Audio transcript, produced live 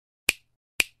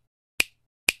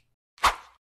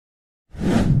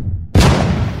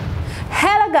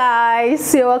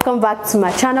Guys, you're welcome back to my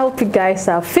channel. Hope you guys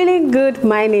are feeling good.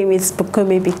 My name is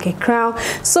Bukunmi BK Crown.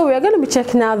 So we are going to be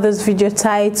checking out this video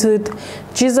titled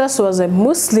Jesus was a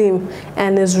Muslim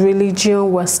and his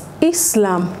religion was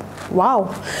Islam.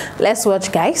 Wow, let's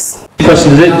watch, guys.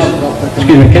 Question is it?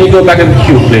 Excuse me, can you go back in the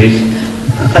queue, please?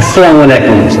 Assalamu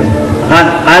alaikum.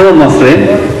 I'm a Muslim.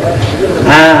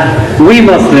 We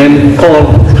Muslims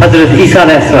call Hazrat Isa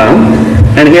al-Islam,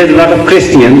 and here's a lot of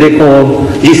Christians, they call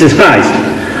Jesus Christ.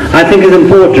 I think it's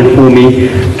important for me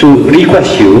to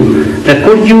request you that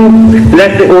could you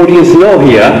let the audience know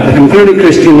here, including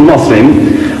Christian and Muslim,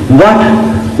 what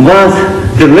was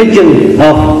the religion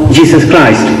of Jesus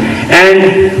Christ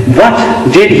and what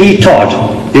did he taught?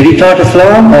 Did he taught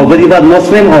Islam, or whether he was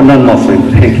Muslim or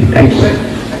non-Muslim? Thank you. Thank you.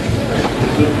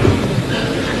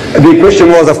 The question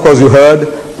was, of course, you heard,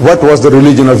 what was the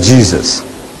religion of Jesus?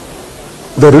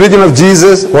 The religion of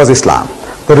Jesus was Islam.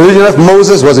 The religion of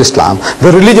Moses was Islam.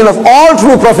 The religion of all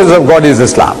true prophets of God is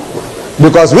Islam.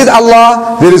 Because with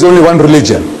Allah, there is only one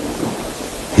religion.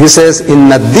 He says,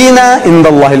 Inna dina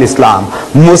indallahi al-Islam.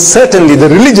 Most certainly, the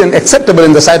religion acceptable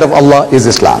in the sight of Allah is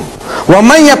Islam.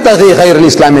 وَمَنْ يَبْتَغِي غَيْرَ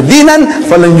الْإِسْلَامِ دِينًا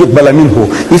فَلَنْ يُقْبَلَ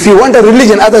مِنْهُ. If you want a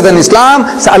religion other than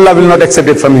Islam, so Allah will not accept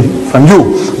it from you.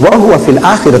 وَهُوَ فِي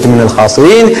الْآخِرَةِ مِنَ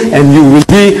الْخَاسِرِينَ. And you will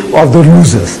be of the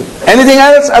losers. Anything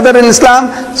else other than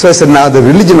Islam? So I said, now the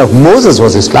religion of Moses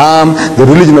was Islam, the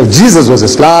religion of Jesus was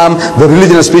Islam, the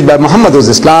religion of speech by Muhammad was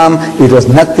Islam. It was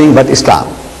nothing but Islam.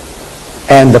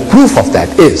 And the proof of that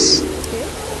is,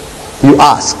 you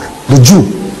ask the Jew.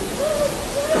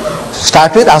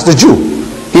 Start with, ask the Jew.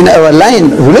 In our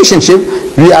relationship,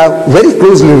 we are very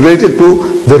closely related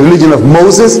to the religion of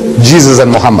Moses, Jesus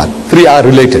and Muhammad. Three are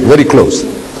related, very close.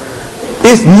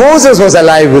 If Moses was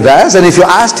alive with us, and if you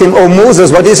asked him, oh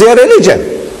Moses, what is your religion?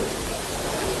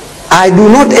 I do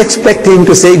not expect him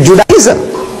to say Judaism.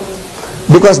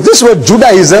 Because this word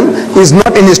Judaism is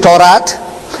not in his Torah,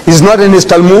 is not in his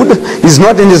Talmud, is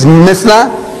not in his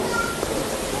Mishnah,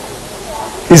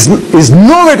 is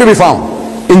nowhere to be found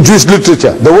in Jewish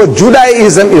literature. The word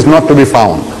Judaism is not to be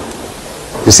found.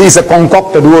 You see, it's a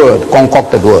concocted word,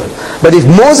 But if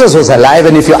Moses was alive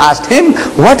and if you asked him,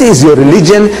 what is your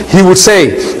religion? He would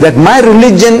say that my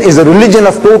religion is a religion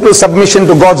of total submission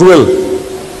to God's will.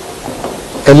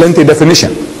 A lengthy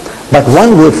definition. But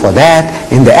one word for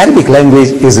that in the Arabic language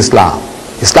is Islam.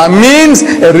 Islam means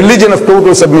a religion of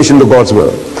total submission to God's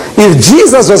will. If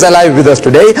Jesus was alive with us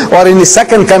today, or in his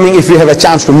second coming, if we have a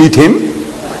chance to meet him,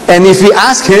 and if we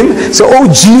ask him, so,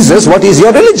 oh Jesus, what is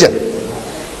your religion?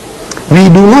 We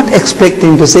do not expect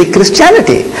him to say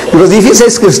Christianity. Because if he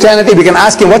says Christianity, we can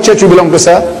ask him, what church you belong to,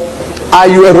 sir? Are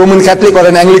you a Roman Catholic or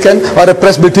an Anglican or a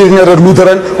Presbyterian or a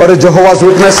Lutheran or a Jehovah's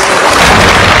Witness?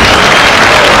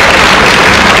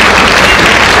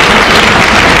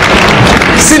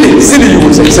 Silly you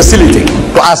would say. It's a silly thing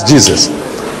to ask Jesus.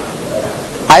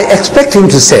 I expect him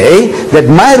to say that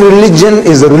my religion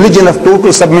is a religion of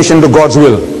total submission to God's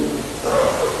will.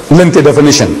 Lengthy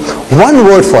definition. One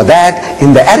word for that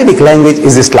in the Arabic language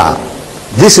is Islam.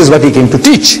 This is what he came to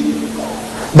teach.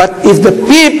 But if the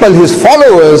people, his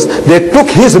followers, they took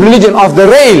his religion off the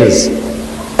rails,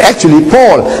 actually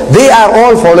Paul, they are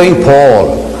all following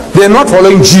Paul. They are not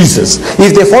following Jesus.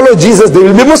 If they follow Jesus, they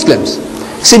will be Muslims.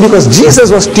 See, because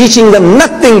Jesus was teaching them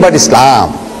nothing but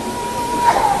Islam.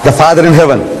 The Father in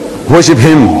heaven, worship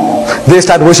him. They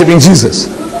start worshipping Jesus.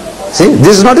 See,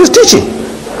 this is not his teaching.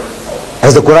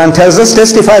 As the Quran tells us,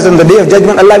 testifies on the day of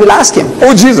judgment, Allah will ask him,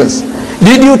 oh Jesus,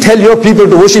 did you tell your people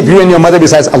to worship you and your mother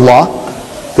besides Allah?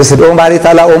 They said, oh Bari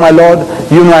Ta'ala, oh my Lord,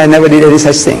 you know I never did any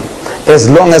such thing. As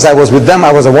long as I was with them,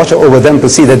 I was a watcher over them to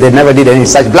see that they never did any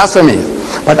such blasphemy.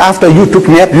 But after you took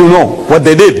me up, you know what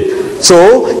they did.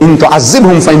 So, in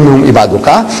tu'azzibhum fa'innahum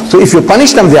ibaduka. So if you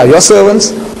punish them, they are your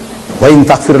servants. وَإِن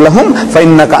تَغْفِرْ لَهُمْ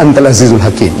فَإِنَّكَ أَنْتَ الْعَزِيزُ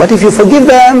الْحَكِيمُ. But if you forgive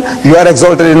them, you are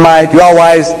exalted in might, you are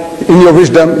wise, in your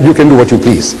wisdom, you can do what you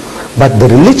please. But the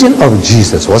religion of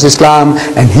Jesus was Islam,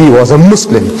 and he was a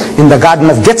Muslim. In the Garden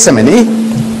of Gethsemane,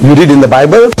 you read in the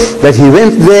Bible that he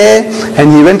went there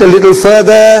and he went a little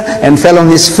further and fell on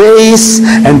his face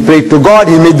and prayed to God.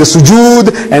 He made the sujood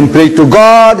and prayed to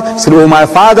God. Said, oh my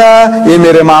Father, ye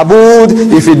mere ma'bud,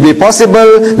 if it be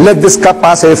possible, let this cup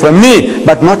pass away from me,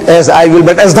 but not as I will,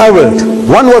 but as thou wilt.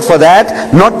 One word for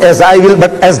that, not as I will,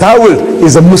 but as thou wilt,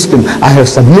 is a Muslim. I have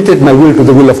submitted my will to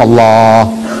the will of Allah.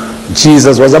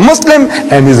 Jesus was a Muslim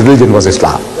and his religion was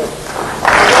Islam.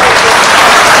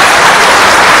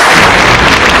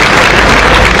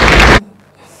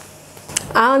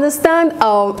 I understand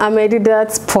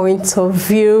Ahmadiyyah's point of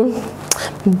view,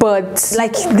 But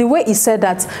like the way he said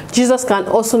that Jesus can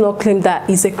also not claim that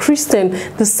he's a Christian,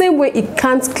 the same way he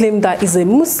can't claim that he's a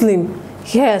Muslim.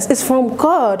 Yes, it's from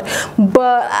God.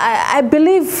 But I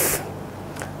believe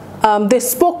they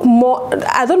spoke more.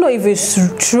 I don't know if it's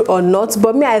true or not,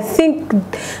 but me, I think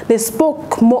they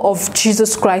spoke more of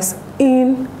Jesus Christ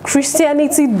in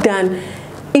Christianity than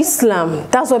Islam.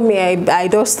 That's what me, I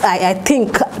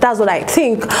think. That's what I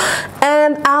think.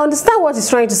 And I understand what he's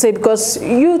trying to say, because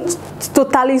you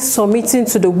totally submitting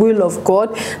to the will of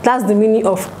God. That's the meaning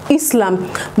of Islam.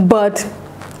 But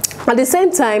at the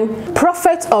same time,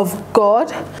 prophet of God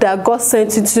that God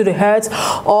sent into the earth,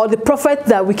 or the prophet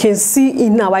that we can see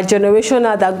in our generation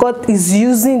now, that God is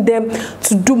using them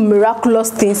to do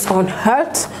miraculous things on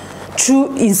earth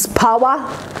through his power,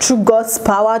 through God's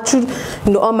power, through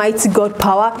Almighty God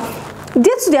power,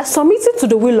 they are submitting to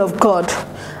the will of God.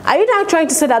 Are you now trying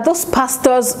to say that those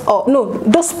pastors, or no,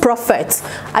 those prophets,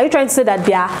 are you trying to say that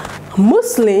they are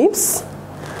Muslims?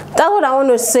 That's what I want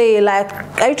to say. Like,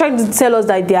 are you trying to tell us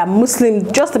that they are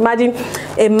Muslim? Just imagine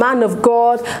a man of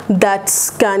God that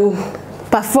can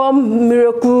perform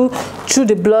miracle through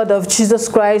the blood of Jesus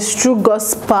Christ, through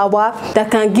God's power, that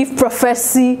can give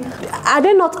prophecy. Are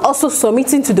they not also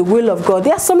submitting to the will of God?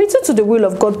 They are submitting to the will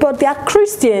of God, but they are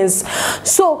Christians.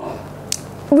 So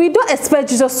we don't expect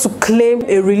Jesus to claim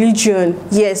a religion,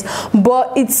 yes,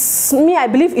 but it's me, I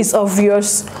believe it's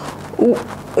obvious.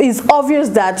 It's obvious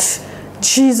that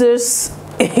Jesus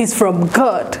is from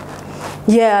God.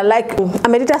 Yeah, like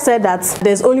Amedita said that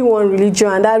there's only one religion,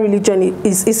 and that religion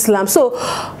is Islam. So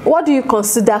what do you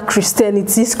consider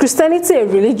Christianity? Is Christianity a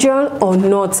religion or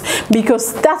not?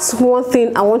 Because that's one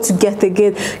thing I want to get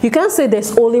again. You can't say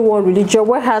there's only one religion,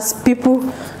 whereas people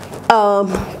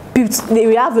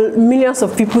we have millions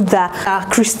of people that are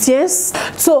Christians.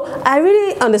 So I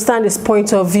really understand this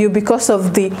point of view because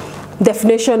of the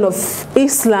definition of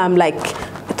Islam, like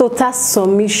total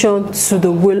submission to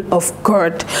the will of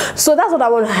God. So that's what I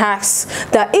want to ask,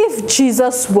 that if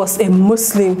Jesus was a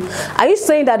Muslim, are you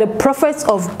saying that the prophets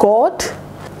of God,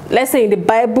 let's say in the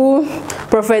Bible,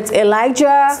 Prophet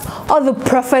Elijah, or the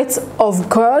prophets of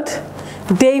God,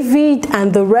 David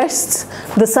and the rest,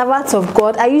 the servants of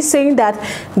God, are you saying that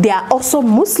they are also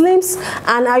Muslims?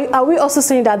 And are we also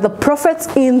saying that the prophets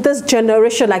in this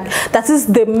generation, like that is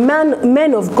the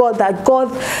men of God that God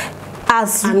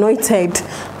has anointed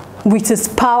with his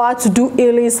power to do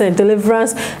healings and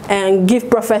deliverance and give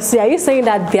prophecy, are you saying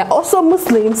that they are also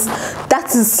Muslims? That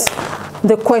is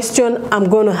the question I'm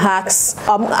going to ask.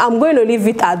 I'm going to leave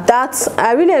it at that.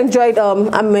 I really enjoyed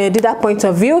Amedida's point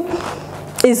of view.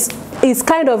 It's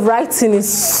kind of right in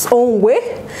its own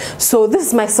way. So this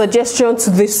is my suggestion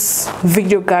to this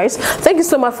video, guys. Thank you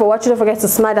so much for watching. Don't forget to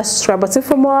smash that subscribe button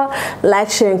for more. Like,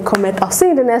 share, and comment. I'll see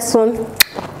you in the next one.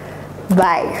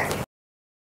 Bye.